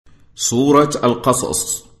Surat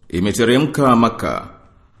Al-Qasas imeteremka Makka.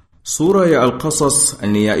 Sura ya Al-Qasas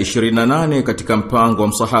ni ya 28 katika mpango wa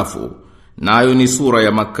msahafu. Nayo ni sura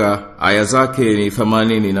ya Makka, aya zake ni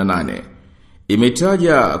 88.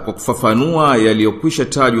 Imetaja kwa kufafanua yaliyokwisha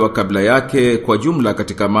tajwa kabla yake kwa jumla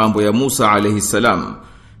katika mambo ya Musa alayhi salam,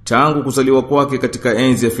 tangu kuzaliwa kwake katika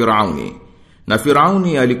enzi ya Firauni. Na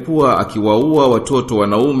Firauni alikuwa akiwaua watoto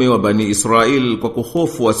wanaume wa Bani Israel kwa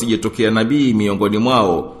kuhofu asijetokea nabii miongoni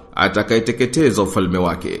mwao atakayeteketeza ufalme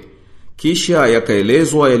wake. Kisha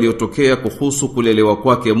yakaelezwa yaliyotokea kuhusu kulelewa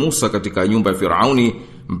kwake Musa katika nyumba ya Firauni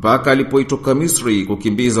mpaka alipoitoka Misri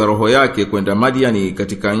kukimbiza roho yake kwenda Madiani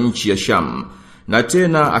katika nchi ya Sham, na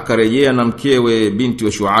tena akarejea na mkewe binti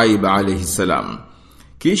wa Shuaib alayhi salam.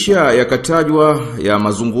 Kisha yakatajwa ya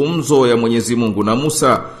mazungumzo ya Mwenyezi Mungu na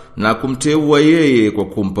Musa na kumteua yeye kwa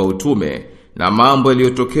kumpa utume, na mambo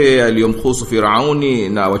yaliyotokea yaliyomhusu Firauni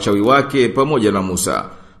na wachawi wake pamoja na Musa,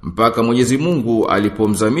 mpaka Mwenyezi Mungu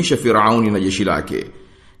alipomzamisha Firauni na jeshi lake.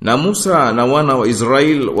 Na Musa na wana wa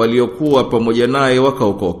Israel waliokuwa pamoja naye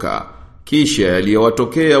wakaokoka. Kisha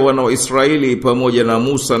yaliyowatokea wana wa Israeli pamoja na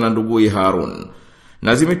Musa na nduguye Harun.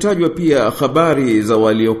 Na zimetajwa pia habari za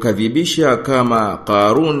waliokadhibisha kama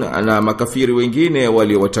Qarun na makafiri wengine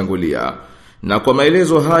waliowatangulia. Na kwa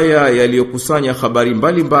maelezo haya yaliyokusanya habari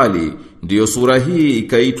mbalimbali, ndiyo sura hii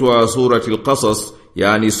ikaitwa Suratul Qasas,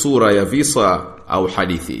 yani sura ya visa au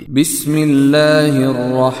hadithi.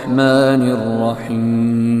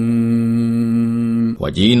 Bismillahirrahmanirrahim.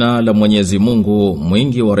 Kwa jina la Mwenyezi Mungu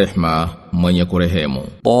mwingi wa rehema, mwenye kurehemu.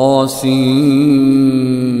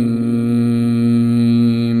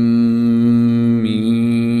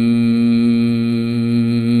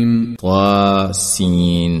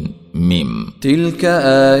 Tasin mim. Tilka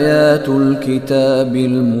ayatul kitabil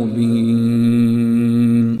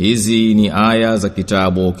mubin. Hizi ni aya za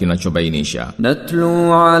kitabu kinachobainisha.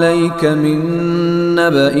 Natlu alayka min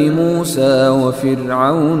naba'i Musa wa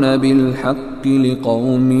Fir'auna bil haqqi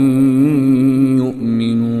liqaumin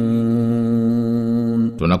yu'minun.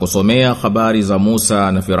 Tunakusomea habari za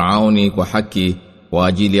Musa na Firauni kwa haki kwa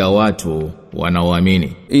ajili ya watu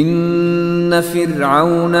wanaoamini. Inna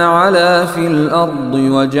Fir'auna ala fil ardi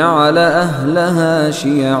wa ja'ala ahlaha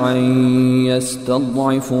shi'an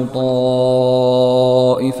yastad'ifu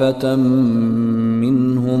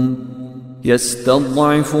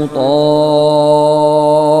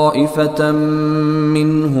ta'ifatan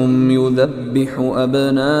minhum yudhabbihu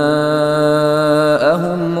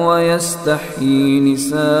abna'ahum wa yastahyi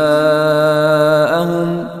nisa'ahum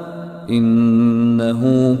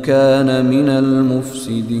innahu kana minal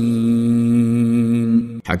mufsidin.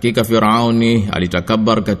 Hakika Firauni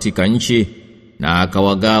alitakabbar katika nchi na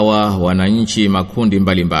akawagawa wananchi makundi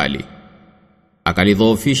mbalimbali.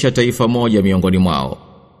 Akalidhoofisha taifa moja miongoni mwao,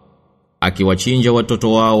 akiwachinja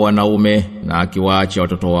watoto wao wanaume na akiwaacha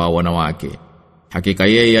watoto wao wanawake. Hakika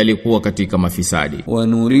yeye alikuwa katika mafisadi. Wa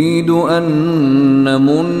nuridu an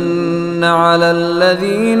namunna ala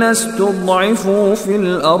alladhina istud'ifu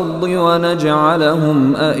fil ardi wa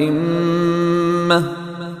naj'alahum a'immatan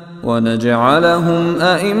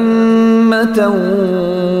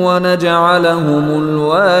wa naj'alahumul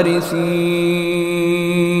warithin.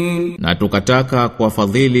 Na tukataka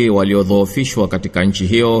kuwafadhili waliodhoofishwa katika nchi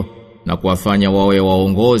hiyo na kuwafanya wawe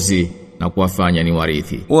waongozi na kuwafanya ni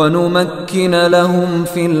warithi. Wa numakkina lahum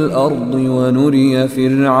fil ardi wa nuriya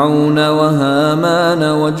fir'auna wa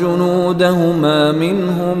hamana wa junudahuma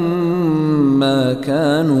minhum ma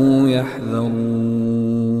kanu yahdharun.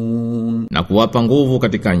 Na kuwapa nguvu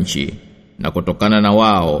katika nchi, na kutokana na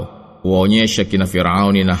wao kuwaonyesha kina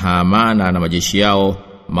Firauni na Hamana na majeshi yao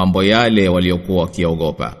mambo yale waliokuwa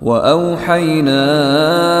wakiogopa. Wa auhayna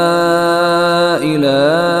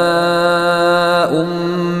ila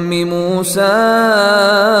موسى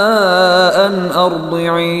أن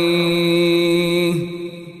أرضعيه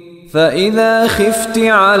فإذا خفت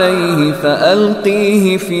عليه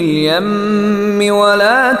فألقيه في اليم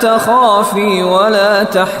ولا تخافي ولا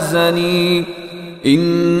تحزني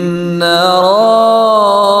إنا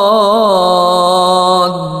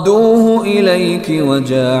رادوه إليك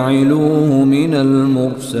وجاعلوه من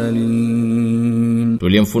المرسلين.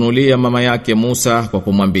 Tulimfunulia mama yake Musa kwa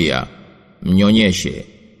kumwambia, mnyonyeshe,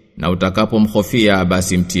 na utakapomhofia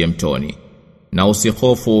basi mtie mtoni, na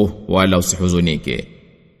usihofu wala usihuzunike.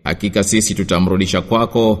 Hakika sisi tutamrudisha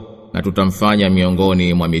kwako na tutamfanya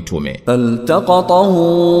miongoni mwa mitume. Altaqatahu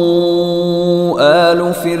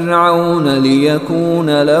alu fir'auna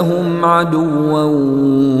liyakuna lahum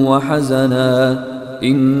aduwwan wa hazana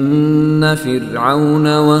inna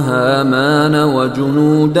fir'auna wa hamana wa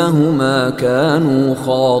junudahuma kanu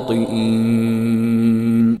khati'in.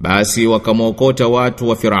 Basi wakamwokota watu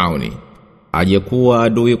wa Firauni, ajekuwa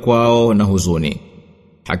adui kwao na huzuni.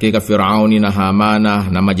 Hakika Firauni na Hamana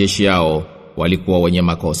na majeshi yao walikuwa wenye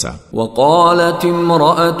makosa. وقالت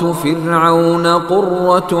امرأة فرعون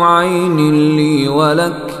قرة عين لي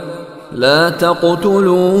ولك لا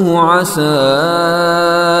تقتلوه عسى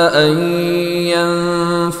أن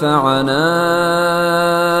ينفعنا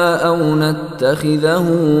أو نتخذه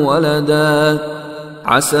ولدا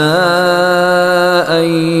عسى أن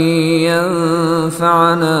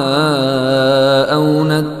ينفعنا أو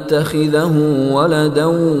نتخذه ولدا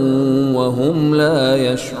وهم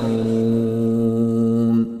لا يشعرون.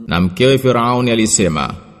 Na mkewe Firauni alisema,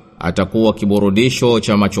 atakuwa kiburudisho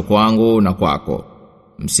cha macho kwangu na kwako.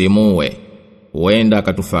 Msimuwe, huenda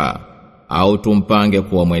akatufaa au tumpange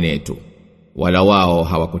kuwa mwenetu. Wala wao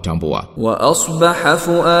hawakutambua. Wa asbaha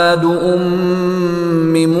fuadu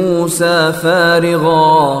ummi Musa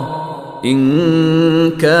farigha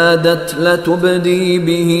in kadat latubdi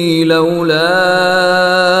bihi laula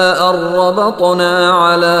arrabatna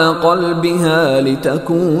ala qalbiha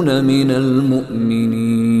litakuna min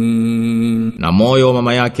almu'minin. Na moyo wa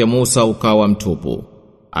mama yake Musa ukawa mtupu,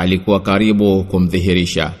 alikuwa karibu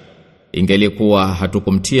kumdhihirisha. Ingelikuwa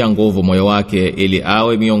hatukumtia nguvu moyo wake ili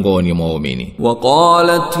awe miongoni mwa waumini.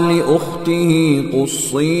 Waqalat li ukhtihi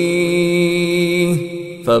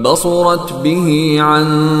qussihi fabasurat bihi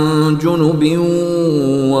an junubin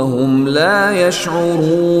wa hum la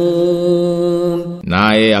yash'urun.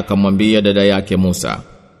 Naye akamwambia dada yake Musa,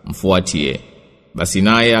 mfuatie. Basi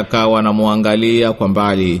naye akawa anamuangalia kwa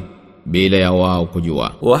mbali bila ya wao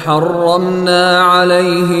kujua. Wa harramna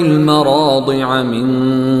alayhi almaradi'a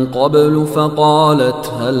min qablu faqalat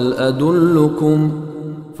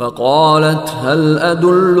hal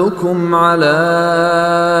adullukum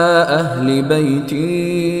ala ahli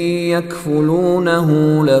bayti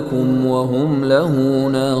yakfulunahu lakum wa hum lahu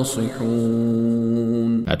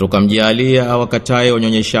nasihun. Atukamjalia awakataye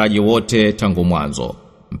unyonyeshaji wote tangu mwanzo,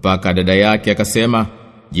 mpaka dada yake akasema,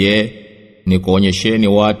 je, nikuonyesheni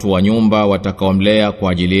watu wa nyumba watakaomlea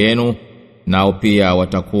kwa ajili yenu, nao pia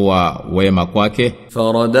watakuwa wema kwake.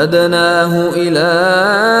 Faradadnahu ila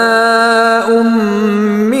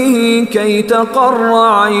ummihi kay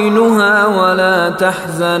taqarra aynuha wa la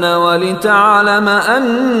tahzana wa lit'alama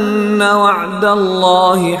anna wa'da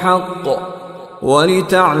Allahi haqqun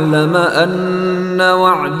ولتعلم أن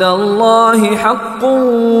وعد الله حق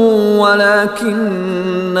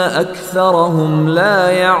ولكن أكثرهم لا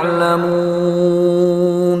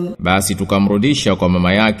يعلمون. Basi tukamrudisha kwa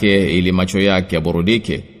mama yake ili macho yake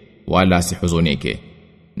yaburudike wala asihuzunike,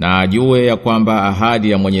 na ajue ya kwamba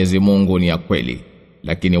ahadi ya Mwenyezi Mungu ni ya kweli,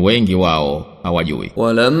 lakini wengi wao hawajui.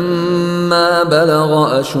 Walamma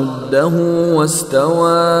balagha ashuddahu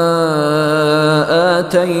wastawa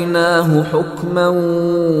atainahu hukman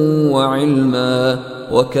wa ilma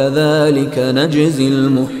wa kadhalika najzi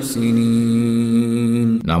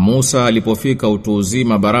almuhsinin. Na Musa alipofika utu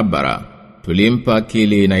uzima barabara, tulimpa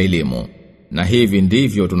akili na elimu, na hivi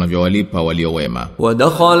ndivyo tunavyowalipa walio wema. Wa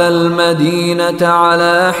dakhala almadinata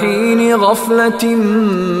ala hin ghaflatin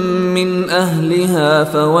min ahliha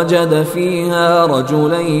fawajada fiha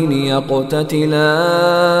rajulayn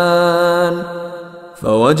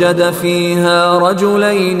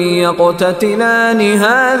yaqtatilan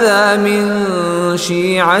hadha min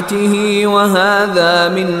shi'atihi wa hadha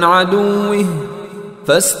min aduwwihi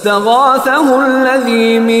فاستغاثه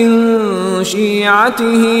الذي من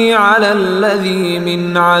شيعته على الذي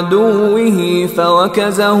من عدوه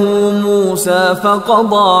فوكزه موسى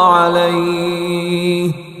فقضى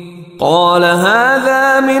عليه قال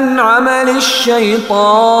هذا من عمل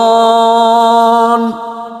الشيطان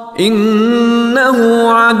إنه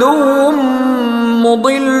عدو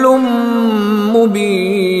مضل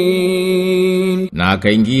مبين. Na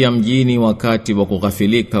akaingia mjini wakati wa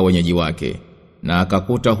kughafilika wenyeji wake, na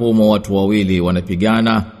akakuta humo watu wawili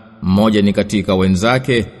wanapigana, mmoja ni katika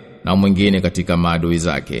wenzake na mwingine katika maadui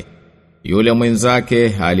zake. Yule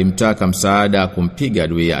mwenzake alimtaka msaada kumpiga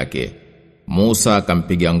adui yake. Musa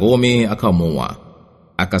akampiga ngumi akamuua.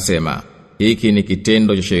 Akasema, hiki ni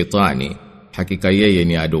kitendo cha sheitani, hakika yeye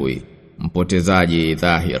ni adui mpotezaji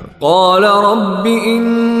dhahir. Qala rabbi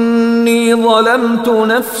inni zalamtu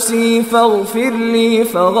nafsi faghfir li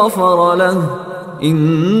faghfara lahu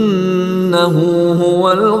innahu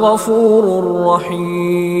huwal ghafurur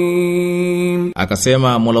rahim.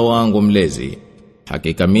 Akasema, Mola wangu mlezi,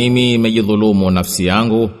 hakika mimi nimejidhulumu nafsi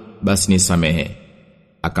yangu, basi nisamehe.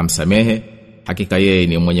 Akamsamehe, hakika yeye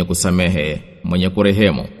ni mwenye kusamehe, mwenye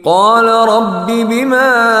kurehemu. Qala rabbi bima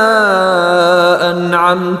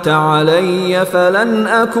an'amta alayya falan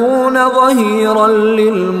akuna dhahiran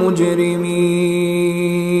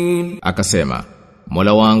lilmujrimin. Akasema,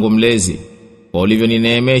 Mola wangu mlezi, kwa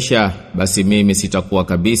ulivyonineemesha basi mimi sitakuwa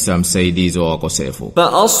kabisa msaidizi wa wakosefu.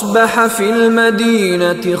 Fa asbaha fil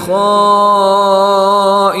madinati khaifan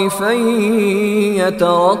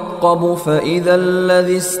yataraqqabu fa idha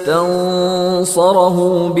alladhi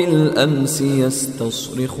istansarahu bil amsi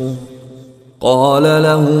yastasrikhu qala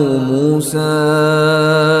lahu Musa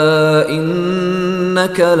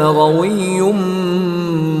innaka laghawiyyun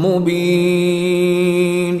mubin.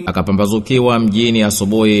 Akapambazukiwa mjini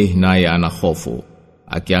asubuhi naye ana hofu,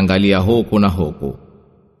 akiangalia huku na huku.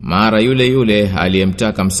 Mara yule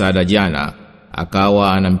aliyemtaka msaada jana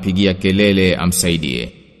akawa anampigia kelele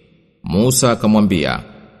amsaidie. Musa akamwambia,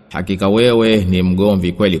 hakika wewe ni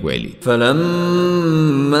mgomvi kweli kweli.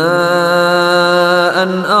 Falamma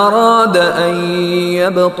an arada an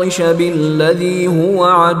yabtisha billadhi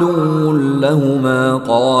huwa aduwwun lahumā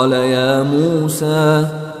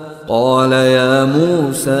قال يا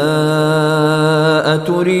موسى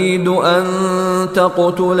أتريد أن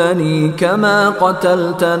تقتلني كما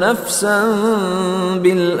قتلت نفسا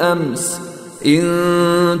بالأمس إن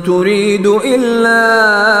تريد إلا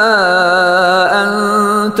أن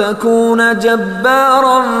تكون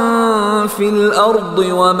جبارا في الأرض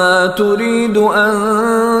وما تريد أن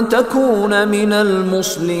تكون من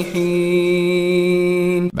المصلحين.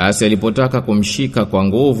 Basi alipotaka kumshika kwa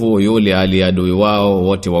nguvu yule aliadui wao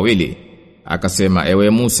wote wawili, akasema, ewe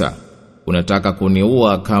Musa, unataka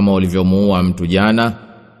kuniua kama ulivyomuua mtu jana?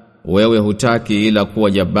 Wewe hutaki ila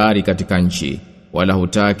kuwa jabari katika nchi, wala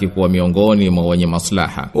hutaki kuwa miongoni mwa wenye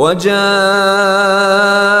maslaha. Wajaa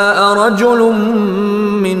rajulun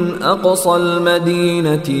min aqsa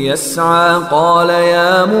almadinati yas'a qala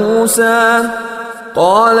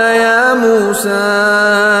ya Musa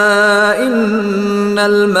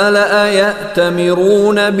innal mala'a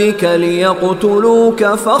ya'tamiruna bika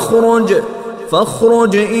liyaqtuluka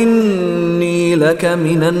fakhruj inni laka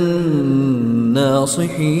minan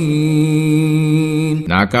nasihin.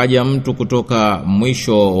 Na akaja mtu kutoka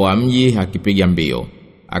mwisho wa mji akipiga mbio,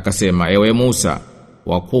 akasema, ewe Musa,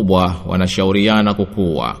 wakubwa wanashauriana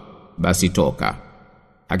kukuua, basi toka,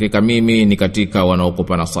 hakika mimi ni katika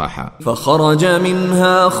wanaokupa nasaha. Fakharaja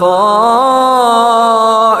minha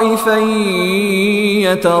khaifan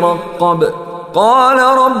yataraqqab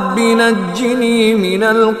qala rabbi najjini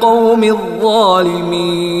minal qawmi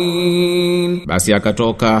adh-dhalimin. Basi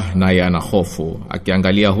akatoka naye ana hofu,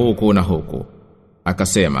 akiangalia huku na huku.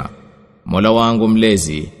 Akasema, Mola wangu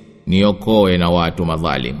mlezi, niokoe na watu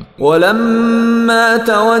madhalim. Walamma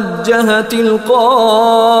tawajjaha tilqaa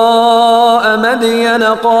Madyan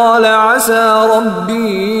qala asa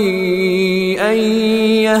rabbi an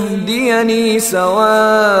yahdiyani sawa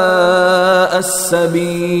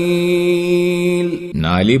as-sabil.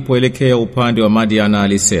 Na alipoelekea upande wa Madyan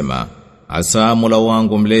alisema, asa Mola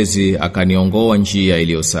wangu mlezi akaniongoa njia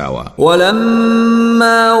iliyo sawa.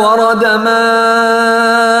 Walamma warada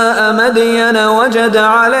ma Madyan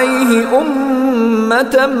wajada alayhi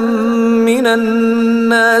ummatan minan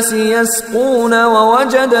nasi yasquna wa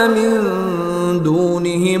wajada min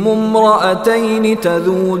dunihim imra'atayn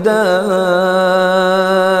tadhudan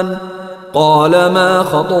qala ma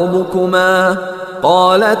khatubukuma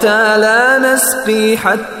قالتا لا نسقي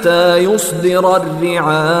حتى يصدر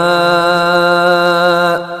الرعاء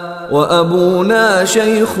وأبونا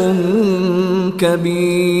شيخ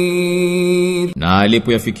كبير. Na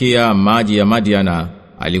alipoyafikia maji ya Madiana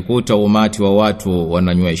alikuta umati wa watu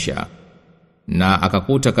wananywesha, na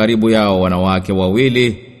akakuta karibu yao wanawake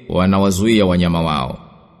wawili wanawazuia wanyama wao.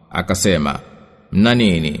 Akasema, mna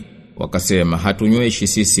nini? Wakasema, hatunyweshi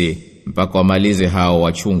sisi mpaka wamalize hao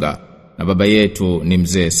wachunga, na baba yetu ni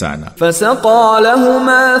mzee sana. Fasaqa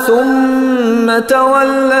lahuma thumma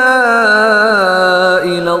tawalla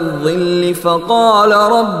ila adh-dhilli faqala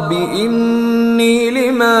rabbi inni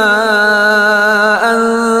lima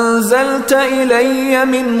anzalta ilayya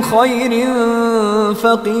min khairin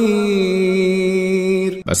faqir.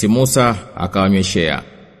 Basi Musa akawanyweshea,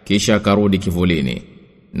 kisha akarudi kivulini,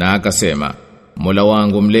 na akasema, Mola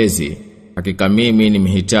wangu mlezi, hakika mimi ni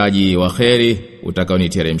mhitaji wa kheri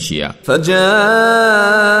utakaoniteremshia. Fajaathu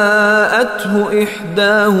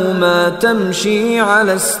ihdahuma tamshi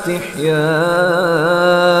ala istihya'in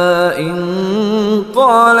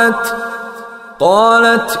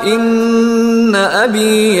qalat inna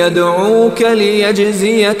abi yad'uka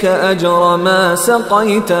liyajziyaka ajra ma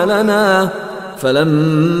saqayta lana.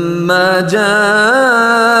 فلما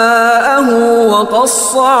جاءه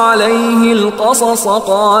وقص عليه القصص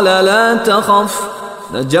قال لا تخف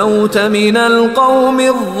نجوت من القوم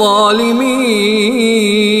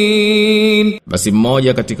الظالمين. Basi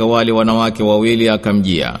mmoja katika wale wanawake wawili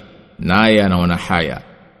akamjia, naye anaona haya.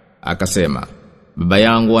 Akasema, baba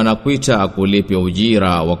yangu anakuita akulipe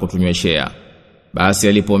ujira wa kutunyweshea. Basi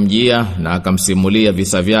alipomjia na akamsimulia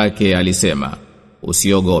visa vyake alisema,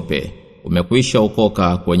 usiogope, umekwisha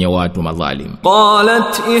ukoka kwenye watu madhalim.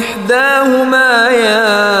 Qalat ihdahuma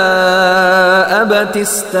ya abati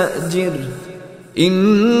istajir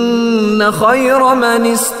inna khayra man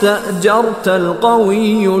istajarta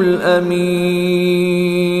alqawiyul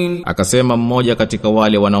amin. Akasema mmoja katika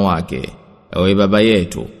wale wanawake, ewe baba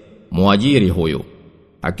yetu, muajiri huyu,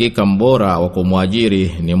 hakika mbora wa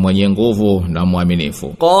kumwajiri ni mwenye nguvu na mwaminifu.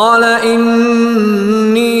 Qala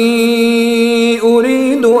inni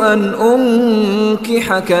uridu an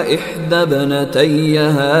unkihaka ihda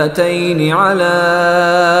banatayya hatayn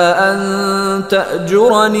ala an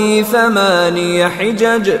ta'jurani 8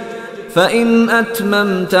 hijaj fa in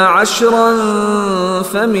atmamta 10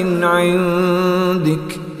 famin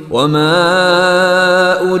 'indik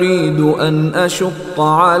وما أريد أن أشق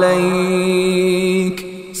عليك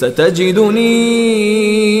ستجدني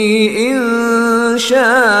إن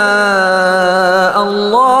شاء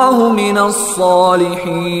الله من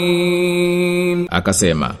الصالحين.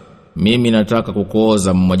 Akasema, mimi nataka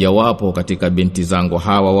kukuoza mmojawapo katika binti zangu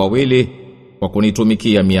hawa wawili kwa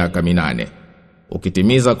kunitumikia miaka 8.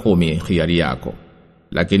 Ukitimiza 10 khiari yako,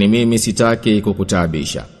 lakini mimi sitaki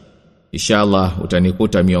kukutaabisha. Inshallah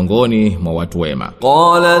utanikuta miongoni mwa watu wema.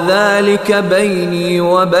 Qala dhalika bayni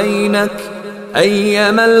wa baynak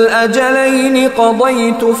ayyama al-ajalayn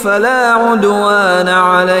qadaytu fala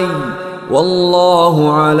udwana alayya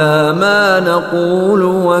wallahu ala ma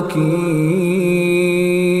naqulu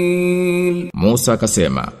wakil. Musa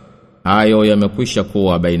akasema, hayo yamekwisha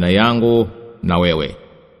kuwa baina yangu na wewe.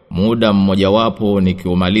 Muda mmojawapo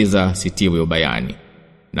nikiumaliza sitiwe ubayani.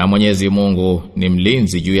 Na Mwenyezi Mungu ni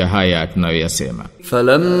mlinzi juu ya haya tunayoyasema.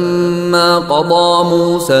 Falamma qada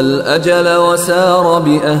Musa al-ajala wa sara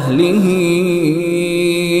bi ahlihi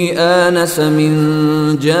anasa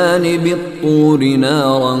min janibi at-tur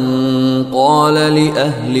naran qala li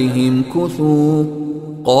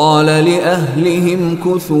ahlihim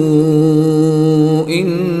kuthu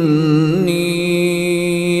inni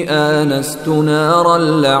anastu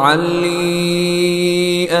naran la'alli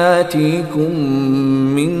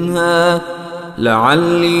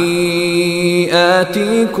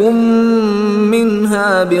آتيكم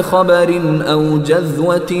منها بخبر أو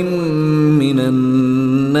جذوة من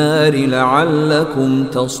النار لعلكم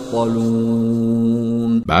تصطلون.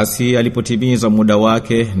 Basi alipotimiza muda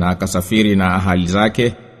wake na akasafiri na ahali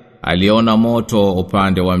zake, aliona moto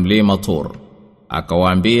upande wa mlima Tur.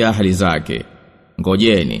 Akawaambia ahali zake,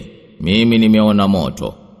 ngojeni, mimi nimeona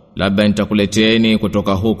moto. Labda nitakuleteni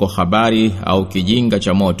kutoka huko habari au kijinga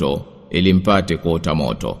cha moto ili mpate kuota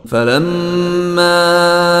moto. Falamma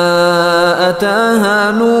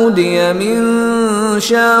ataha nudiya min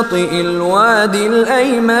shati'il wadi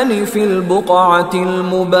al-ayman fi al-buq'ati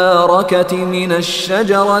al-mubarakati min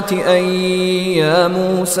ash-shajarati ay ya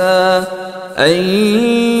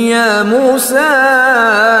Musa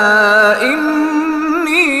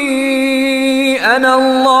inni ana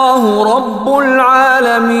Allahu rabbul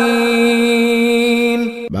alamin.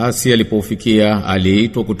 Basi alipofikia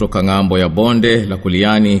aliitwa kutoka ngambo ya bonde la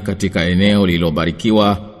kuliani katika eneo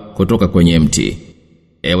lililobarikiwa kutoka kwenye mti.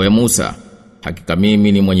 Ewe Musa, hakika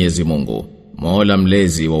mimi ni Mwenyezi Mungu, Mola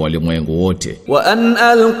mlezi wa walimwengu wote. Wa an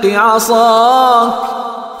alqi 'asak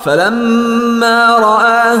falamma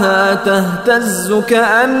ra'aha tahtazzu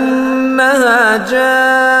ka'annaha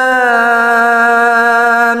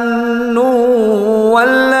jannun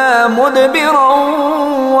walla mudbiran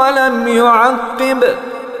wa lam yu'aqqib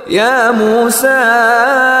ya Musa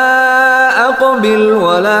aqbil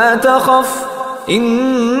wa la takhaf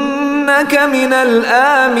innaka minal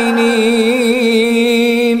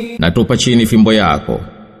aminin. Natupa chini fimbo yako.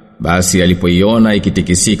 Basi alipoiona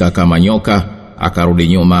ikitikisika kama nyoka, akarudi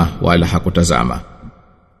nyuma wala hakutazama.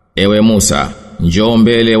 Ewe Musa, njoo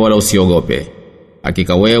mbele wala usiogope.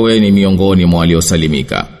 Hakika wewe ni miongoni mwa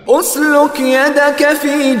waliosalimika. Usluk yadaka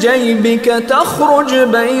fi jaybika takhruj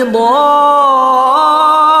baydaa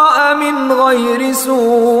min ghayri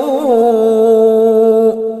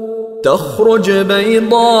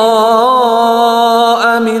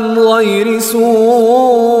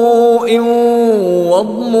سوء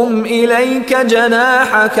واضمم إليك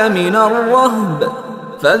جناحك من الرهب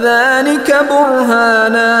فذلك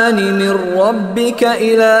برهانان من ربك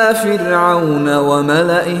إلى فرعون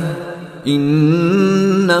وملئه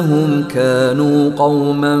إنهم كانوا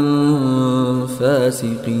قوما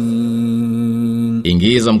فاسقين.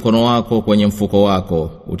 Ingiza mkono wako kwenye mfuko wako,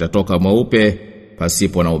 utatoka mweupe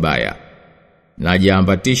pasipo na ubaya. Na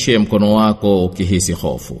jiambatishe mkono wako ukihisi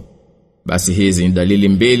hofu. Basi hizi ni dalili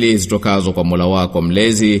mbili zitokazo kwa Mola wako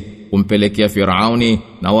mlezi kumpelekea Firauni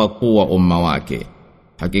na wakuu wa umma wake.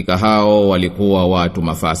 Hakika hao walikuwa watu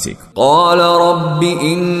mafasik. Qala rabbi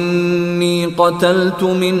inni qataltu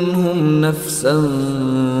minhum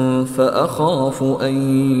nafsan fa akhafu an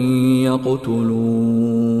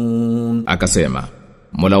yaqtulun. Akasema,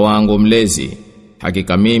 Mola wangu mlezi,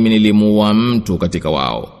 hakika mimi nilimuua mtu katika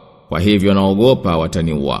wao, kwa hivyo naogopa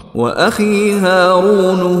wataniua. Wa akhi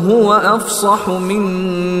Harun huwa afsahu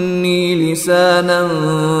minni lisanan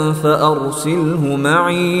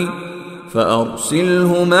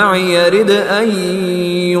فأرسله معي يرد أن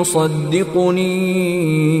يصدقني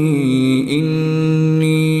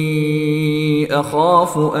إني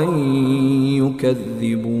أخاف أن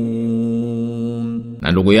يكذبون.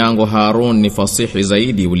 Na ndugu yangu Harun ni fasihi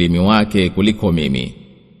zaidi ulimi wake kuliko mimi,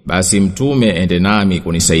 basi mtume ende nami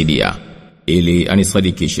kunisaidia ili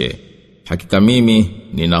anisadikishe, hakika mimi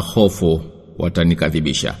nina hofu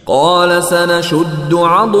watanikadhibisha. Qala sanashuddu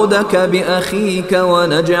 'adudaka bi akhika wa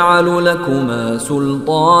naj'alu lakuma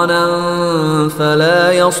sultanan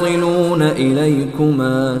fala yasiluna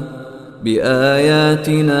ilaykuma bi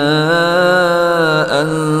ayatina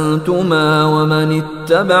antuma wa man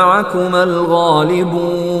ittaba'akuma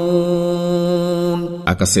al-ghalibun.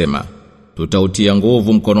 Akasema, tutautia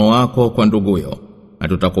nguvu mkono wako kwa nduguyo na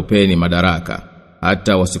tutakupeni madaraka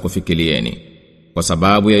hata wasikufikilieni, kwa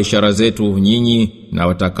sababu ya ishara zetu nyinyi na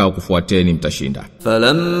watakao kufuateni mtashinda.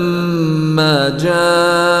 Falamma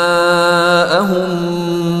jaahum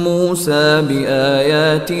Musa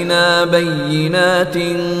biayatina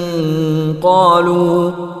bayyinatin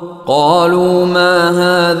qalu ma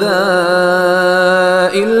hadha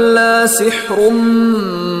illa sihrun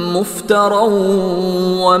muftaran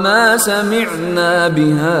wa ma sami'na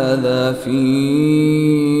bihadha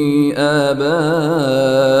fi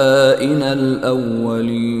abaina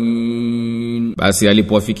al-awwalin. Basi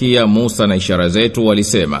alipowafikia Musa na ishara zetu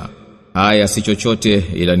walisema, haya si chochote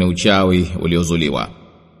ila ni uchawi uliozuliwa,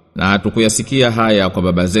 na hatukuyasikia haya kwa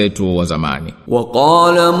baba zetu wa zamani. Wa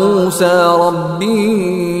qala Musa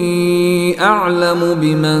rabbi a'lamu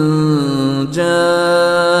biman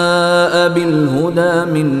jaa bil huda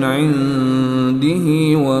min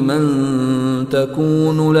 'indihi wa man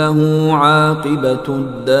takunu lahu 'aqibatu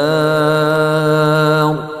ad-dar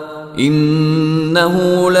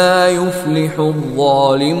innahu la yuflihu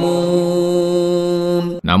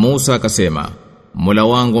adh-dhalimun. Na Musa akasema, Mola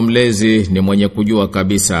wangu mlezi ni mwenye kujua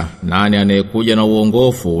kabisa nani anayekuja na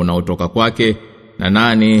uongofu unaotoka kwake na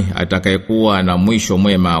nani atakayekuwa na mwisho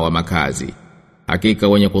mwema wa makazi. Hakika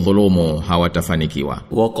wenye kudhulumu hawatafanikiwa.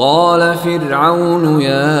 Wa qala fir'aun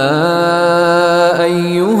ya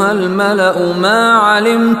ayyuhal mala'u ma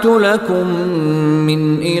 'alimtu lakum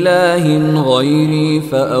min ilahin ghayri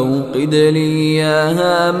fa awqid li ya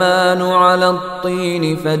Haman 'ala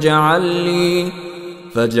at-tin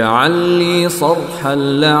فاجعل لي صرحا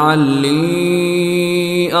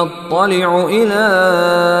لعلي أطلع إلى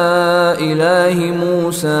إله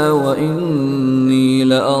موسى وإني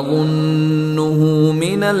لأظنه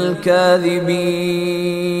من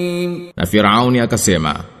الكاذبين. Na Firauni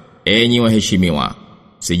akasema, enyi waheshimiwa,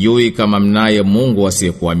 sijui kama mnaye Mungu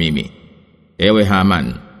asiyekuwa mimi. Ewe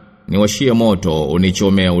Haman, niwashie moto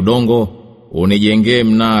unichomee udongo, unijengee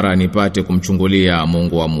mnara nipate kumchungulia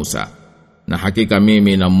Mungu wa Musa. Na hakika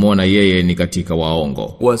mimi namuona yeye ni katika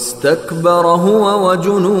waongo. Wastakbara huwa wa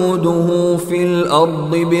junuduhu fil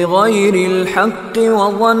ardi bighayri alhaqqi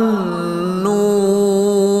wa dhannu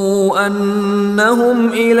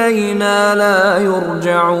annahum ilayna la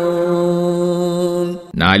yurja'un.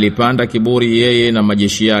 Na alipanda kiburi yeye na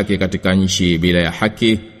majeshi yake katika nchi bila ya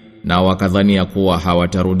haki, na wakadhania kuwa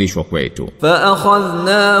hawatarudishwa kwetu. Fa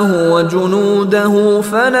akhadhnahu wa junudahu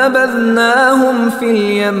fanabadhnahum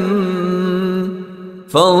fil yam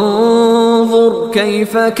fanzur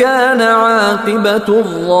kayfa kana aqibatu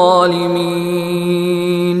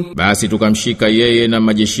adh-dhalimin. Basi tukamshika yeye na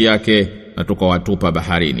majeshi yake na tukawatupa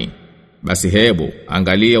baharini. Basi hebu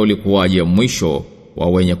angalia ulikuwaje mwisho wa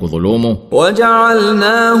wenye kudhulumu.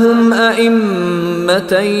 Waja'alnahum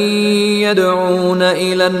a'immatan yad'una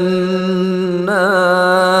ila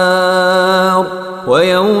an-nar wa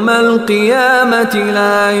yawma al-qiyamati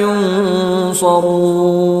la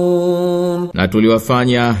yunsarun. Na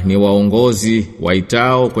tuliwafanya ni waongozi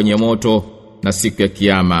waitao kwenye moto, na siku ya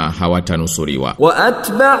kiyama hawatanusuriwa. Wa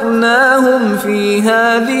atba'nahum fi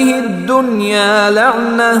hadhihi ad-dunya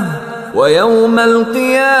la'nah wa yawma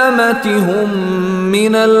al-qiyamati hum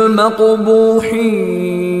min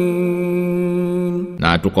al-maqbuhin.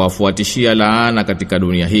 Na tukawafuatishia laana katika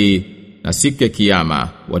dunia hii, na siku ya kiyama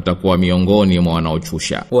watakuwa miongoni mwa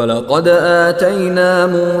wanaochusha. Walaqad atayna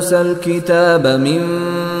Musa alkitaba min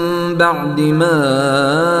ba'di ma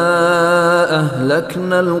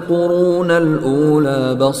ahlakna alquruna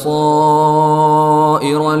alula basaira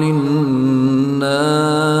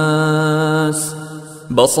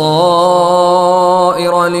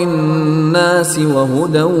linnas wa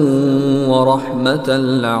hudan wa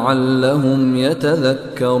rahmatan la'allahum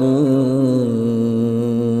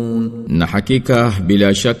yatadhakkarun. Na hakika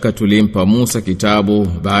bila shaka tulimpa Musa kitabu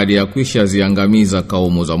baada ya kwisha ziangamiza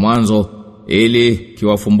kaumu za mwanzo ili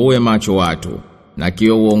kiwafumbue macho watu na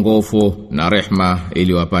kiwe uongofu na rehma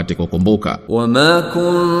ili wapate kukumbuka. Wama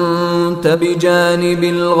kunta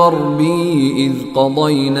bijanibil gharbi idh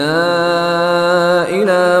qadayna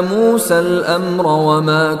ila Musa al-amra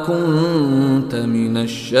wama kunta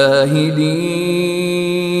minash shahidin.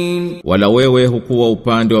 Wala wewe hukuwa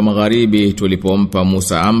upande wa magharibi tulipompa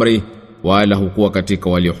Musa amri, wala hukuwa katika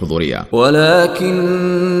waliohudhuria.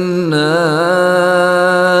 Walakinna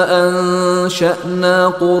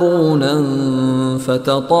ansha'na qurunan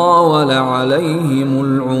fatatawala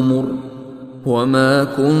alayhimul umur wama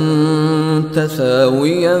kunta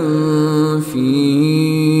thawiyan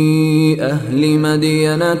fi ahli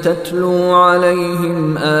madyana tatlu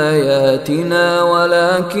alayhim ayatina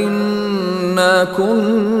walakinna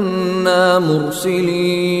kunna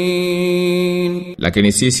mursilin.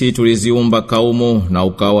 Lakini sisi tuliziumba kaumu na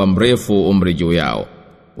ukawa mrefu umri juu yao,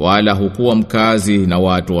 wala hukuwa mkazi na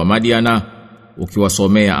watu wa Madiana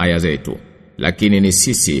ukiwasomea aya zetu, lakini ni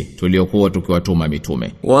sisi tuliokuwa tukiwatuma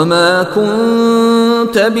mitume. Wama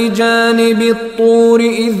kunta bijanibi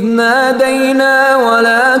at-turi idh nadayna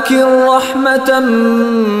walakin rahmatan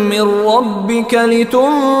min rabbika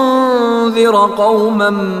litunzira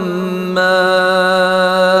qauman ma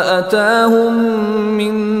atahum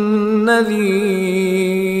min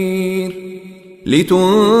nadhir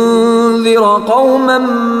litunzira qauman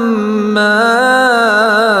ma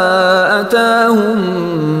atahum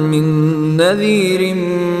min nadhirin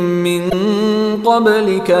min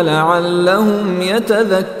qablika la'allahum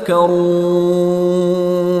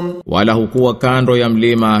yatadhakkarun. Wala hukuwa kando ya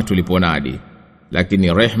mlima tuliponadi,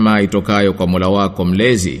 lakini rehma itokayo kwa Mola wako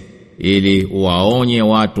mlezi ili uwaonye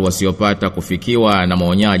watu wasiopata kufikiwa na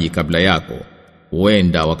maonyaji kabla yako,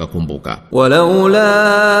 huenda wakakumbuka. Walaula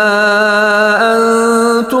an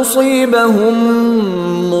tusibahum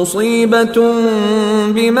musibatun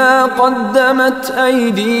bima qaddamat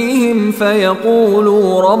aydihim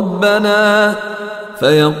fayaqulu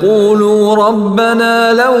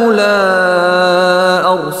rabbana laula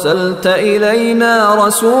arsalta ilayna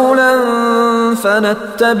rasulan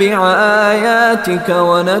fanattabi'a ayatika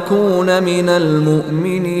wa nakuna minal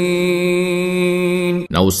mu'minin.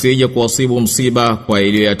 Na usije kuwasibu msiba kwa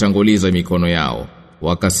iliyoyatanguliza mikono yao,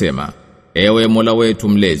 wakasema, ewe Mola wetu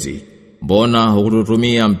mlezi, mbona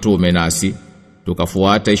hukututumia mtume nasi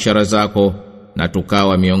tukafuata ishara zako na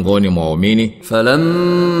tukawa miongoni mwa waumini?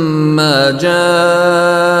 Falamma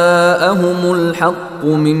ja'ahumul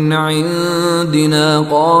haqqu min 'indina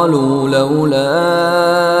qalu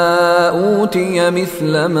laula utiya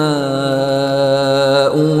mithla ma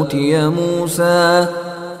utiya Musa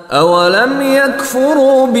awalam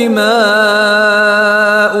yakfuru bima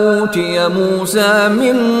utiya Musa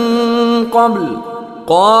min qabl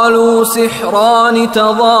قالوا سحران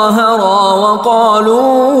تظاهرا وقالوا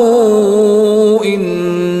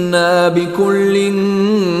إنا بكل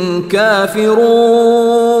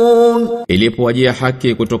كافرون. Ilipowajia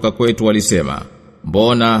haki kutoka kwetu walisema,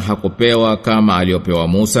 mbona hakupewa kama aliopewa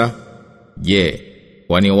Musa? Je,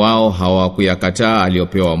 kwani wao hawakuyakataa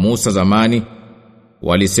aliopewa Musa zamani?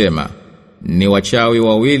 Walisema, ni wachawi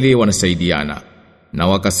wawili wanasaidiana. Na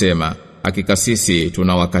wakasema, hakika sisi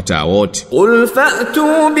tunawakataa wote. Qul fa'tu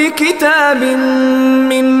bikitabin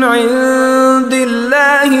min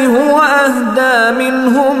 'indillahi huwa ahda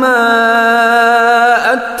minhuma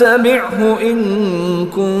attabi'hu in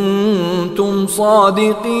kuntum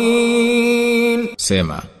sadiqin.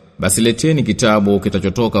 Sema, basi leteni kitabu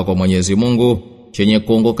kitachotoka kwa Mwenyezi Mungu chenye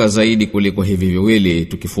kuongoka zaidi kuliko hivi viwili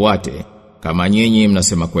tukifuate kama nyinyi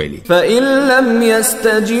mnasema kweli. Fa in lam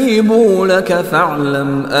yastajibu laka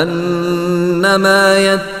fa'lam annama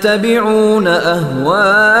yattabi'una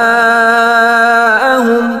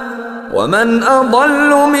ahwa'ahum wa man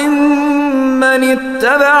adallu mimman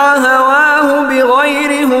ittaba'a hawahu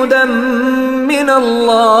bighayri hudan min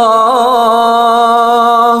Allah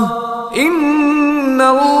inna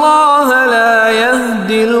Allah la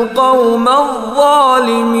yahdi al-qawma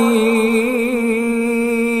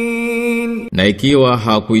adh-dhalimin. Na ikiwa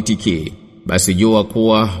hawakuitikii, basi jua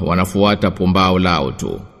kuwa wanafuata pumbao lao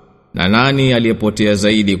tu, Na nani aliyepotea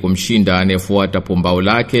zaidi kumshinda anayefuata pumbao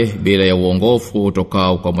lake bila ya uongofu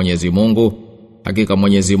utokao kwa Mwenyezi Mungu? Hakika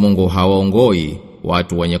Mwenyezi Mungu hawaongoi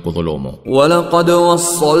watu wenye kudhulumu. Walaqad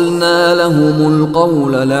wassalna lahumul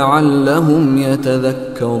qawla la'allahum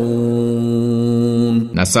yatadhakkarun.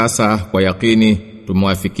 Na sasa kwa yakini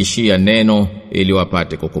tumewafikishia neno ili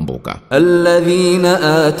wapate kukumbuka.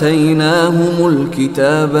 Alladhina atainahumul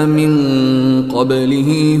kitaba min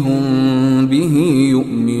qablihi hum bihi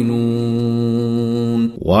yu'minun.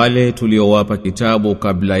 Wale tuliowapa kitabu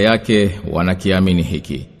kabla yake wanakiamini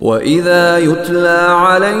hiki. Wa idha yutla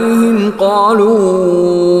alayhim qalu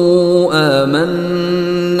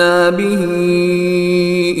amanna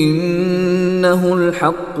bihi innahu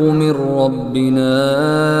alhaqqu min rabbina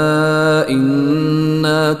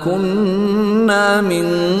inna kunna min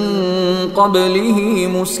qablihi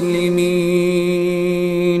muslimin.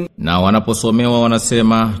 Na wanaposomewa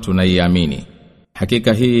wanasema tunaiamini.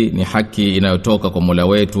 Hakika hii ni haki inayotoka kwa Mola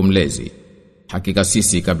wetu mlezi. Hakika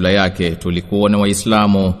sisi kabla yake tulikuwa na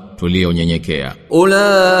Waislamu tulionyenyekea. Ulaika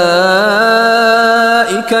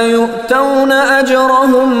yu'tawna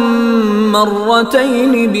ajrahum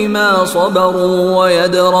marratayn bima sabaru wa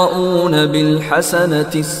yadra'una bil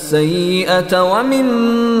hasanati as-sayyi'ata wa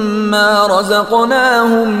mimma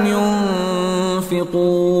razaqnahum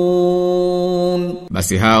yunfiqun.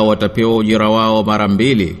 Basi hao watapewa ujira wao mara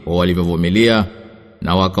mbili kwa walivyovumilia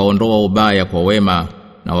na wakaondoa ubaya kwa wema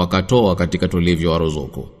na wakatoa katika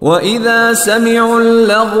tulivyowaruzuku. Wa idha sami'u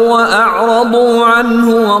al-laghwa a'radu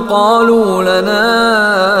anhu wa qalu lana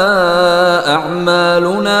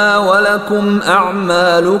a'maluna wa lakum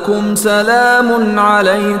a'malukum salamun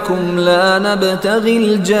alaykum la nabtaghi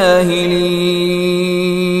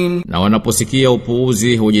al-jahilin. Na wanaposikia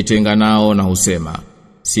upuuzi hujitenga nao na husema,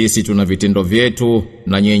 sisi tuna vitendo vyetu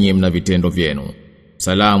na nyinyi mna vitendo vyenu.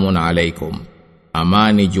 Salamun alaykum.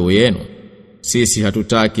 Amani juu yenu. Sisi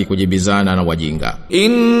hatutaki kujibizana na wajinga.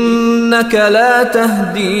 Innaka la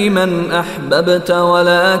tahdi man ahbabta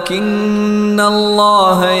walakinna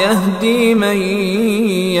Allah yahdi man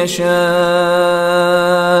yasha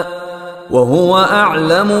wa huwa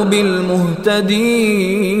a'lamu bil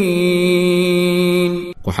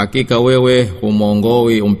muhtadin. Kwa hakika wewe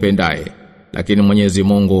humuongoi umpendaye, lakini Mwenyezi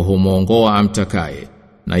Mungu humuongoa amtakaye.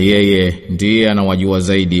 Na yeye ndiye anawajua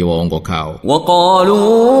zaidi waongokao. Waqalu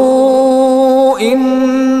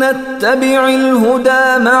inna tabi'il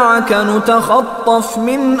huda ma'aka nutakhattaf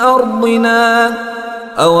min ardina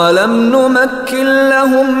awalam numakkin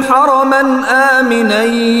lahum haraman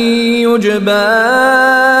aminan yujba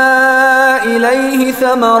ilayhi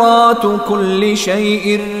thamaratu kulli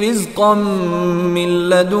shay'in rizqan min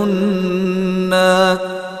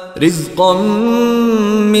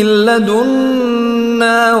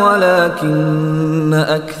ladunna walakinna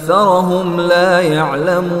aktharahum la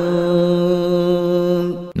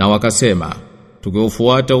ya'lamun. Na wakasema,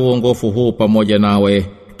 tukiufuata uongofu huu pamoja nawe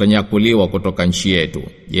tutanyakuliwa kutoka nchi yetu.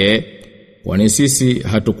 Je, kwani sisi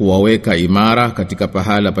hatukuwaweka imara katika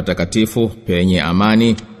pahala patakatifu penye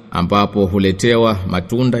amani ambapo huletewa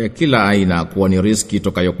matunda ya kila aina kuwa ni riziki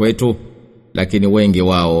tokayo kwetu? Lakini wengi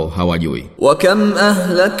wao hawajui. Wa kam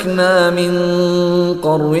ahlakna min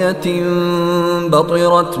qaryatin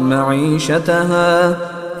batirat ma'ishataha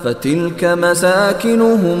fatilka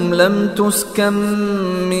masakinuhum lam tuskan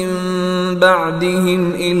min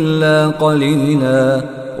ba'dihim illa qalila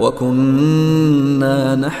wa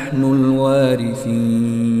kunna nahnu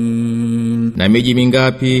alwarithin. Na miji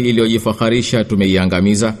mingapi iliyojifakharisha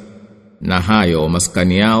tumeiangamiza, na hayo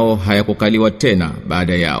maskani yao hayakukaliwa tena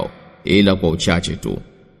baada yao ila kwa uchache tu,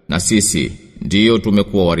 na sisi ndio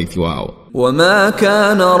tumekuwa warithi wao. Wama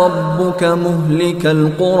kana rabbuka muhlikal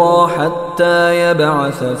qura hatta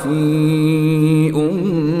yab'atha fi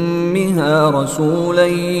ummiha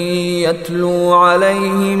rasulan yatlu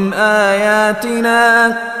alayhim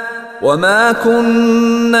ayatina wama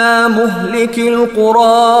kunna muhlikil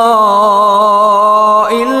qura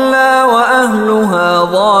illa wa ahluha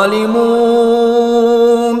zalimun.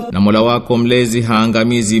 Na Mola wako mlezi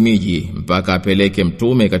haangamizi miji mpaka apeleke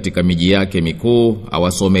mtume katika miji yake mikuu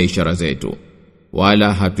awasome ishara zetu,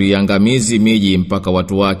 wala hatuiangamizi miji mpaka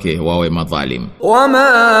watu wake wawe madhalim. Wama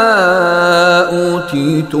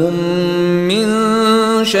utitum min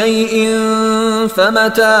shay'in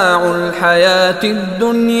famata'ul hayatid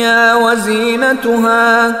dunya wa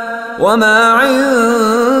zinatuha wama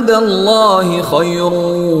 'inda Allahi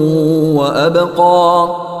khayrun wa abqa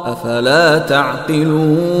afala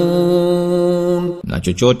ta'qilun. Na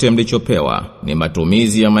chochote mlichopewa ni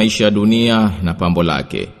matumizi ya maisha ya dunia na pambo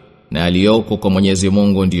lake, na aliyoko kwa Mwenyezi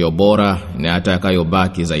Mungu ndiyo bora na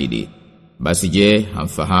atakayobaki zaidi. Basi je,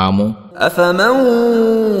 hamfahamu? أفمن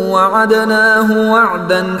وعدناه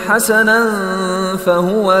وعدا حسنا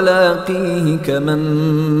فهو لاقيه كمن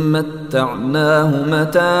متعناه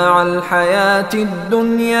متاع الحياة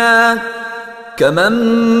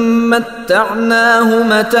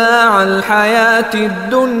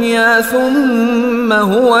الدنيا ثم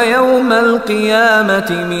هو يوم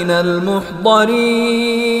القيامة من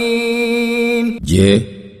المحضرين. Je,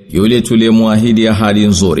 yule tuliyemwahidi ahadi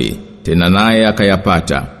nzuri tena naye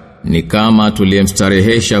akayapata ni kama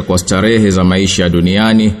tuliyemstarehesha kwa starehe za maisha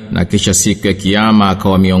duniani na kisha siku ya kiyama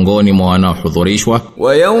akawa miongoni mwa wanaohudhurishwa.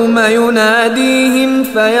 Wa yawma yunadihim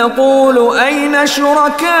fayaqulu ayna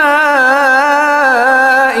shurakai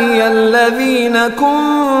alladhina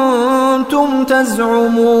kuntum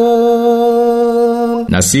taz'umun,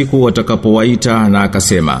 na siku watakapowaita na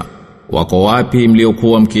akasema, wako wapi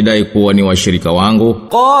mliokuwa mkidai kuwa ni washirika wangu?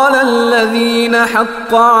 Qala alladhina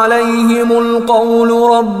haqqa alayhimul qawlu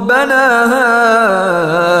rabbana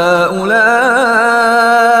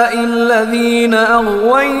haula'i alladhina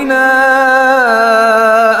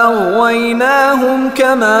aghwaynahum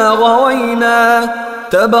kama ghawayna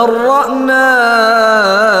tabarra'na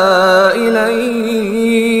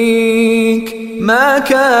ilayk ma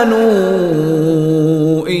kanu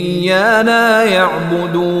iyana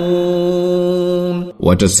ya'budun.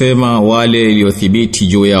 Watasema wale iliyothibiti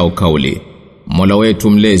juu yao kauli, Mola wetu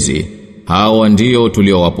mlezi, hawa ndio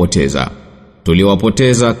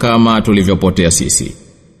tuliowapoteza kama tulivyopotea sisi.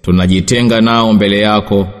 Tunajitenga nao mbele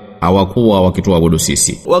yako, hawakuwa wakituabudu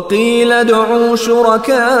sisi. Waqila du'u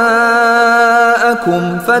shurakaakum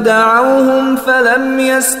fad'auhum falam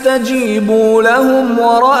yastajibu lahum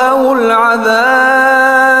wa ra'aw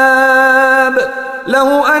al'adhab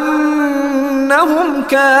law annahum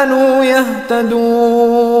kanu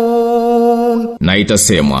yahtadun. Na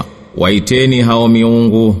itasemwa, waiteni hao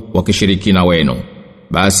miungu wakishirikina wenu,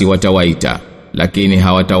 basi watawaita lakini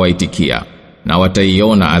hawatawaitikia na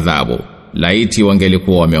wataiona adhabu laiti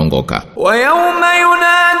wangelikuwa wameongoka. Wa yawma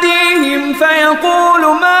yunadihim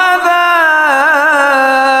fayaqulu madha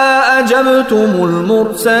ajabtumul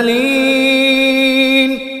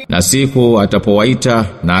mursalin, na siku atapowaita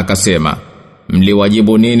na akasema,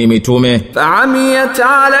 mliwajibu nini mitume? Fa'amiyat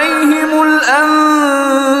alayhimul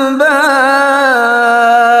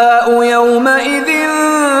anba'u yawma idhin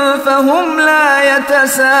fahum la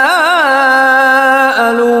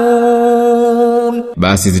yatasaalun,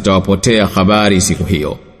 basi zitawapotea habari siku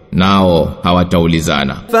hiyo, nao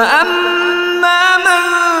hawataulizana. Fa amma man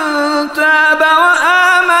taba wa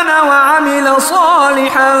amana wa amila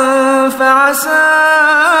salihan fa asa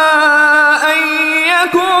an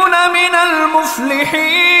yakuna minal muflihin,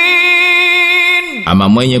 ama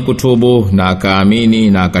mwenye kutubu na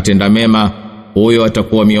akaamini na akatenda mema, huyo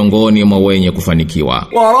atakuwa miongoni mwa wenye kufanikiwa.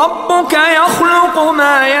 Wa rabbuka yakhluqu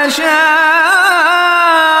ma yasha'u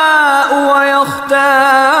wa yakhtar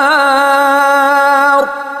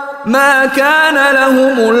ma kana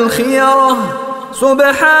lahumul khiyarah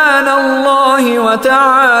subhanallahi wa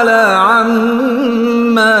ta'ala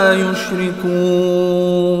amma yushrikun.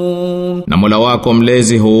 Na Mola wako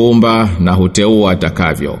mlezi huumba na huteua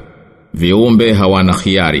atakavyo, viumbe hawana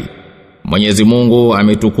khiari. Mwenyezi Mungu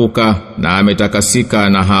ametukuka na ametakasika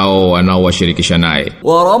na hao wanaowashirikisha naye.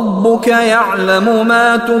 Wa rabbuka ya'lamu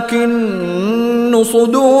ma tukinnu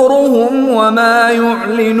suduruhum wa ma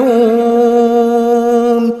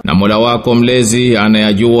yu'linun, na Mola wako mlezi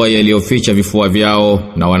anayajua yaliyoficha vifua vyao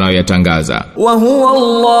na wanayoyatangaza. Wa huwa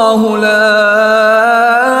Allahu la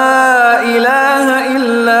ilaha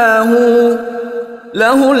illa hu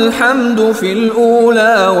lahul hamdu fil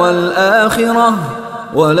ula wal akhirah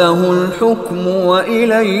wa lahul hukmu wa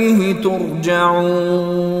ilayhi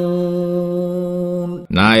turja'un.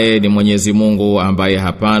 Naye ni Mwenyezi Mungu ambaye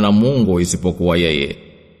hapana Mungu isipokuwa yeye.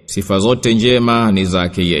 Sifa zote njema ni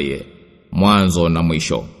zake yeye, mwanzo na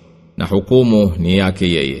mwisho, na hukumu ni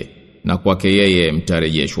yake yeye, na kwake yeye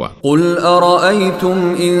mtarejeshwa. Qul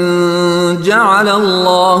ara'aytum in ja'ala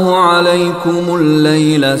Allahu 'alaykumul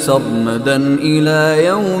layla sarmadan ila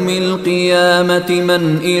yawmil qiyamati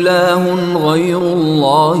man ilahun ghayru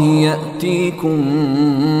Allahi ya'tikum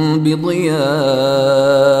bidhiya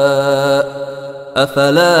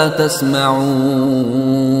afala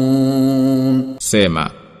tasma'un. Sema,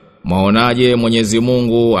 maonaje Mwenyezi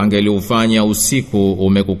Mungu angeliufanya usiku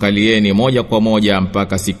umekukalieni moja kwa moja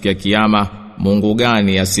mpaka siku ya kiyama, Mungu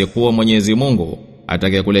gani asiyekuwa Mwenyezi Mungu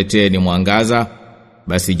atakayekuleteni mwangaza?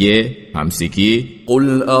 basi je, hamsikii?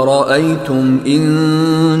 قل أرأيتم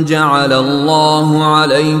إن جعل الله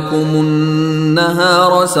عليكم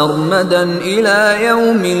النهار سرمدا إلى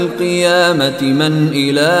يوم القيامة من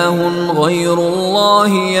إله غير الله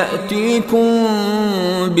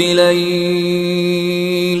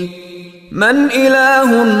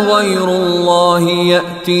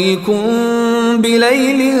يأتيكم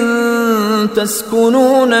بليل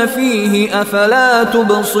تسكنون فيه أفلا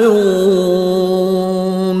تبصرون.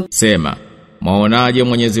 Sema, maonaje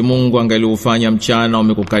Mwenyezi Mungu angaliufanya mchana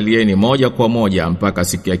umekukalieni moja kwa moja mpaka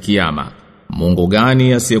siku ya kiyama? Mungu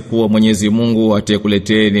gani asiyekuwa Mwenyezi Mungu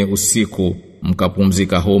atekuleteni usiku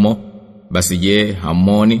mkapumzika humo? Basi je,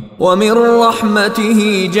 hammoni? Wa min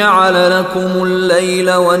rahmatihi ja'ala lakumul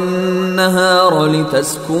layla wan nahara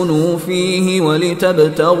litaskunu fihi wa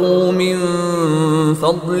litabtaghu min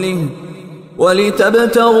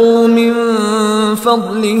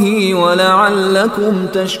fadlihi wa la'allakum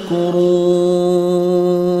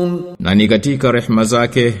tashkurun. Na ni katika rehema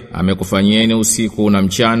zake amekufanyieni usiku na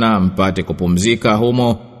mchana mpate kupumzika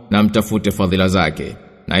humo na mtafute fadhila zake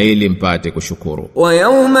na ili mpate kushukuru. Wa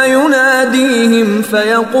yawma yunadihim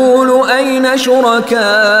fayaqulu ayna shurakai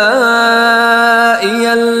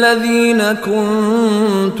alladhina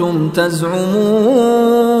kuntum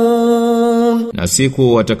taz'umun. Na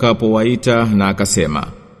siku watakapowaita na akasema,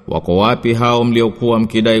 wako wapi hao mliokuwa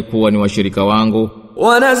mkidai kuwa ni washirika wangu?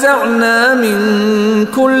 ونزعنا من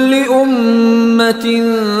كل أمة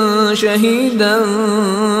شهيدا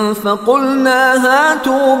فقلنا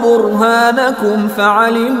هاتوا برهانكم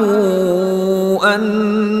فعلموا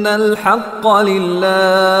أن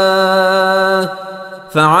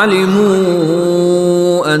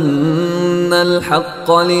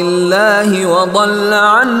الحق لله وضل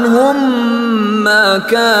عنهم ما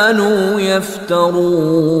كانوا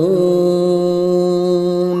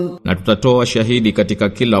يفترون. Na tutatoa shahidi katika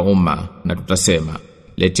kila umma na tutasema,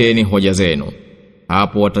 leteni hoja zenu.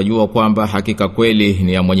 Hapo watajua kwamba hakika kweli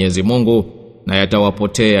ni ya Mwenyezi Mungu na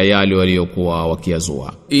yatawapotea yale waliokuwa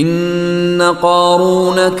wakiazua. Inna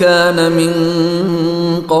Qaruna kana min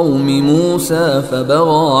qaumi Musa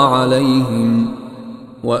fabagha alayhim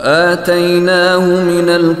wa atainahu min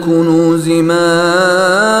al-kunuz ma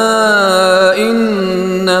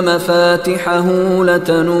inna mafatihahu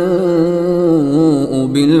latanu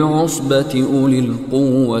bil'usbati ulil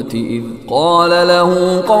quwwati idh qala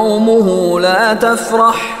lahu qaumuhu la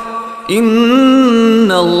tafrah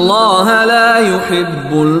inna Allaha la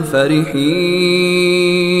yuhibbul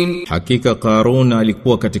farihin. Hakika Qaruna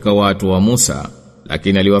alikuwa katika watu wa Musa,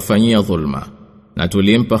 lakini aliwafanyia dhulma, na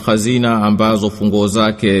tulimpa hazina ambazo funguo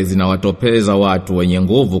zake zinawatopeza watu wenye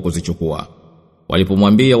nguvu kuzichukua.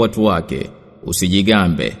 Walipomwambia watu wake,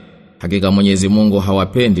 usijigambe, hakika Mwenyezi Mungu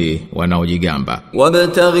hawapendi wanaojigamba.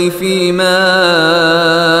 Wabtaghi fima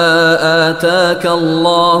ataka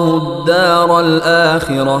Allahu ad-dara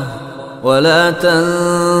al-akhirah wala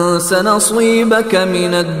tansa nasibaka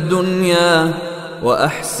min ad-dunya wa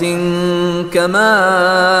ahsin kama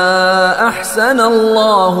ahsana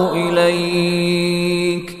Allahu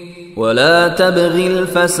ilayk wala tabghi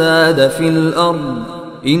al-fasada fil ard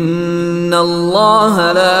inna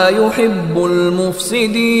Allaha la yuhibbul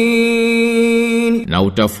mufsidin. Na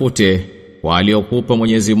utafute waliokupa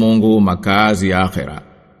Mwenyezi Mungu makazi ya akhera,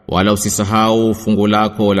 wala usisahau fungu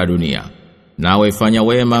lako la dunia. Nawe fanya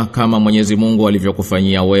wema kama Mwenyezi Mungu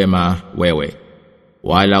alivyokufanyia wema wewe,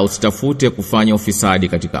 wala usitafute kufanya ufisadi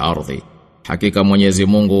katika ardhi. Hakika Mwenyezi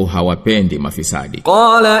Mungu hawapendi mafisadi.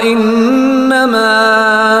 Qala innama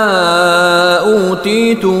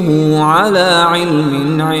utituhu ala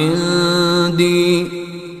ilmin indi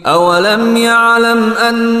awalam ya'lam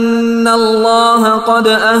anna Allaha qad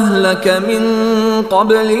ahlaka min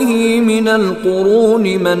qablihi min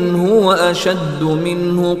al-quruni man huwa ashaddu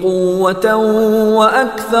minhu quwwatan wa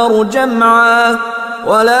aktharu jam'a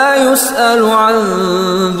ولا يسأل عن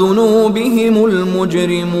ذنوبهم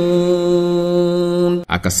المجرمون.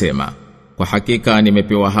 Akasema, kwa hakika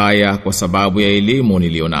nimepewa haya kwa sababu ya elimu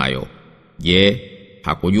nilionayo. Je,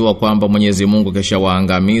 hakujua kwamba Mwenyezi Mungu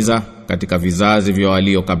keshawaangamiza katika vizazi vya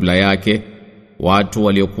walio kabla yake watu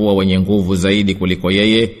waliokuwa wenye nguvu zaidi kuliko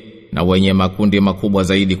yeye na wenye makundi makubwa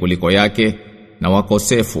zaidi kuliko yake, na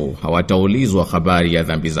wakosefu hawataulizwa habari ya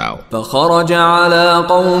dhambi zao. Fakharaja ala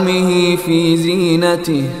qaumihi fi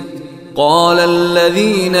zinatihi qala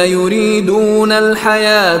alladhina yuriduna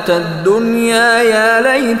alhayata ad-dunya ya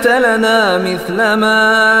layta lana mithla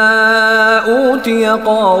ma utiya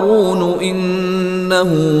Qarun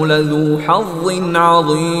innahu ladhu hadhin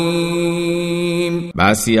adhim.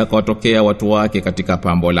 Basi akawatokea watu wake katika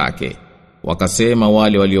pambo lake, wakasema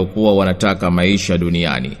wale waliokuwa wanataka maisha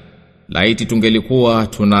duniani, laiti tungelikuwa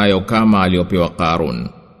tunayo kama aliopewa Qarun.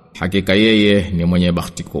 Hakika yeye ni mwenye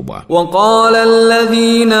bahati kubwa. Waqala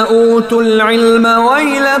alladhina utul ilma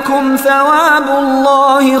waylakum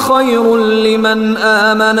thawabullahi khayrun liman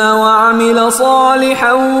amana wa amila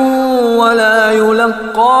salihan wa la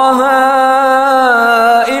yulqaha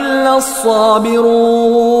illa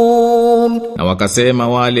as-sabirun. Na wakasema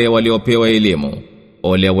wale waliopewa elimu,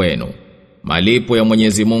 ole wenu, malipo ya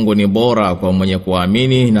Mwenyezi Mungu ni bora kwa mwenye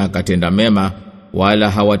kuamini na akatenda mema, wala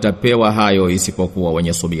hawatapewa hayo isipokuwa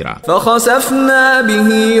wenye subira. Fakhasafna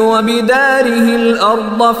bihi wa bidarihi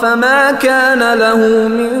al-ardh fama kana lahu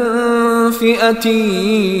min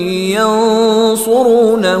fi'atin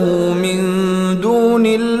yansurunahu min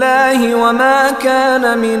dunillahi wama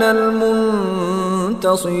kana min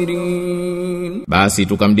al-muntasirin. Basi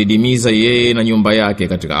tukamdidimiza yeye na nyumba yake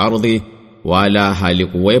katika ardhi, wala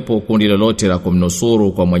halikuwepo kundi lolote la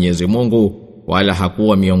kumnusuru kwa Mwenyezi Mungu, wala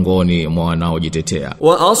hakuwa miongoni mwa wanaojitetea.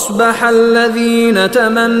 Wa asbaha alladhina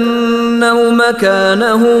tamannaw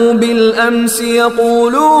makanahu bil amsi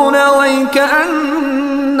yaquluna wa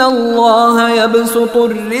ka'anna Allah yabsutu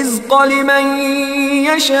ar-rizqa liman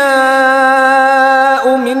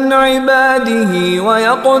yasha'u min 'ibadihi wa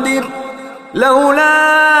yaqdir lawla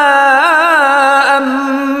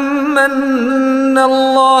amanna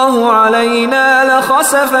Allah 'alayna la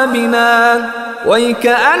khasafa bina wa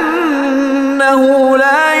ka'annahu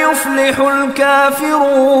la yuflihul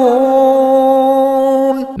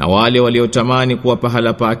kafirun. Na wale waliotamani kuwa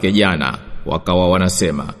pahala pake jana wakawa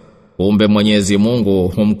wanasema, kumbe Mwenyezi Mungu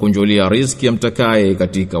humkunjulia riziki amtakaye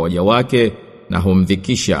katika waja wake na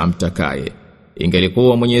humdhikisha amtakaye.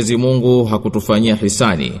 Ingelikuwa Mwenyezi Mungu hakutufanyia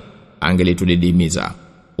hisani, angelitudidimiza.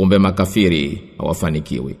 Kumbe makafiri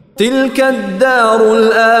hawafanikiwi. Tilka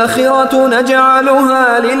ad-darul akhiratu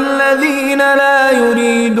naj'aluha lilladhina la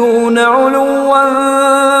yuriduna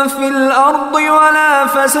 'uluwan fil ardi wala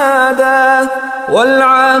fasada wal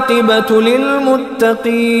 'aqibatu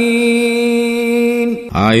lilmuttaqin.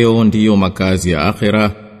 Hayo ndiyo makazi ya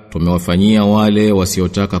akhira tumewafanyia wale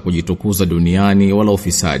wasiotaka kujitukuza duniani wala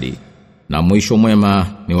ufisadi, na mwisho mwema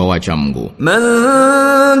ni wa wacha Mungu. Man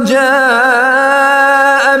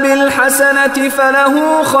jaa bil hasanati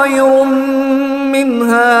falahu khayrun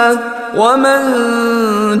minha wa man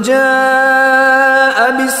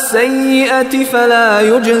jaa bis sayyi'ati fala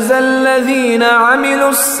yujza alladhina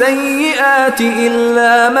 'amilus sayyi'ati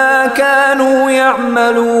illa ma kanu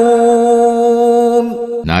ya'malun.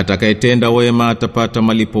 Na atakayetenda wema atapata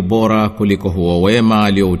malipo bora kuliko huo wema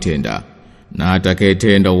alioutenda, na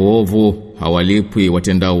atakayetenda uovu hawalipwi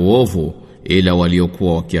watenda uovu ila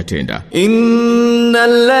waliokuwa wakiyatenda.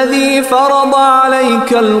 Innal ladhi farada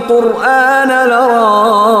alayka alqur'ana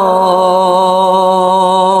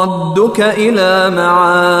laradduka ila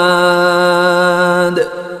ma'ad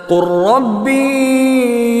qur rabbi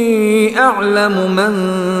a'lamu man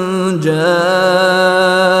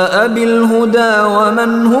jaa bil huda wa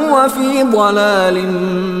man huwa fi dhalalin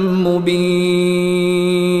mubin.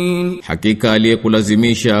 Hakika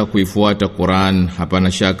aliyekulazimisha kuifuata Qur'an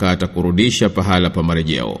hapana shaka atakurudisha pahala pa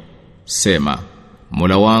marejeo. Sema,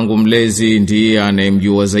 Mola wangu mlezi ndiye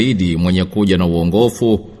anayemjua zaidi mwenye kuja na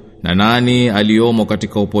uongofu na nani aliomo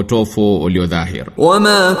katika upotofu uliodhahir.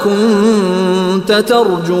 Wama kunta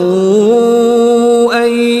tarju an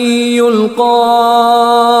yulqa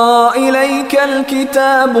ilayka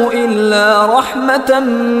alkitabu illa rahmatan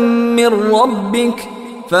min rabbik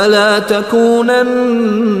فلا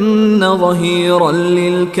تكونن ظهيرا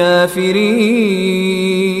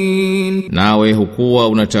للكافرين. Nawe hukuwa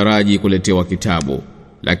unataraji kuletewa kitabu,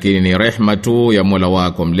 lakini ni rehema tu ya Mola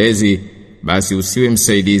wako mlezi, basi usiwe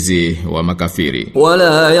msaidizi wa makafiri.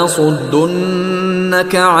 Wala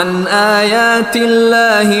yasuddunka an ayati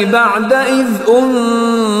Allahi ba'da idh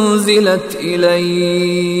unzilat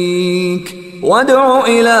ilayk wad'u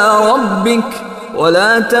ila rabbik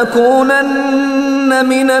wala takunanna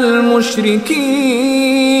minal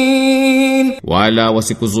mushrikin. Wala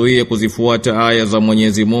wasikuzuie kuzifuata aya za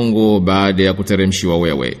Mwenyezi Mungu baada ya kuteremshiwa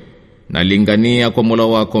wewe, na lingania kwa Mola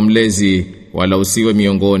wako mlezi, wala usiwe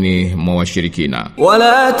miongoni mwa washirikina.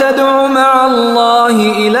 Wala tad'u ma'a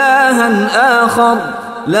Allahi ilahan akhar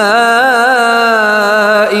la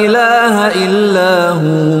ilaha illa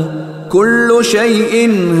hu kullu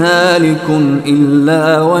shay'in halikun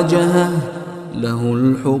illa wajhahu lahu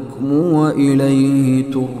al-hukmu wa ilayhi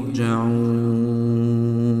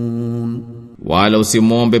turja'un. Wala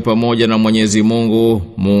usimwombe pamoja na Mwenyezi Mungu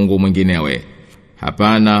Mungu mwinginewe.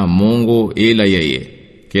 Hapana Mungu ila yeye.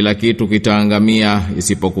 Kila kitu kitaangamia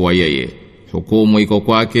isipokuwa yeye. Hukumu iko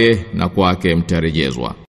kwake na kwake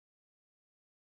mtarejezwa.